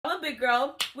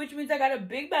girl, which means I got a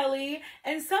big belly,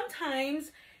 and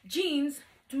sometimes jeans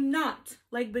do not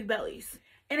like big bellies.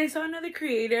 And I saw another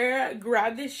creator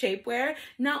grab this shapewear.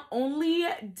 Not only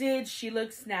did she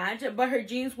look snatched, but her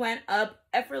jeans went up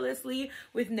effortlessly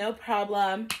with no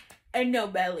problem and no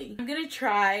belly. I'm gonna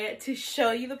try to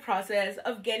show you the process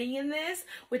of getting in this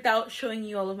without showing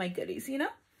you all of my goodies, you know?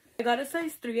 I got a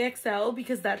size 3XL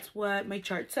because that's what my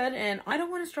chart said, and I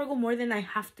don't want to struggle more than I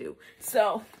have to.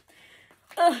 So,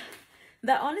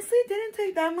 that honestly didn't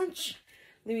take that much.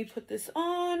 Let me put this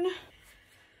on.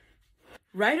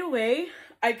 Right away,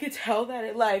 I could tell that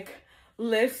it like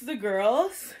lifts the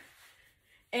girls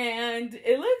and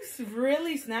it looks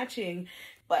really snatching,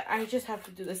 but I just have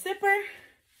to do the zipper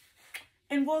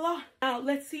and voila. Now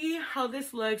let's see how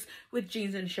this looks with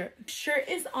jeans and shirt. Shirt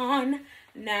is on.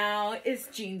 Now it's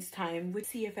jeans time. Let's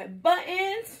see if it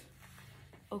buttons.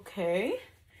 Okay.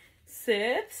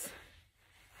 Zips.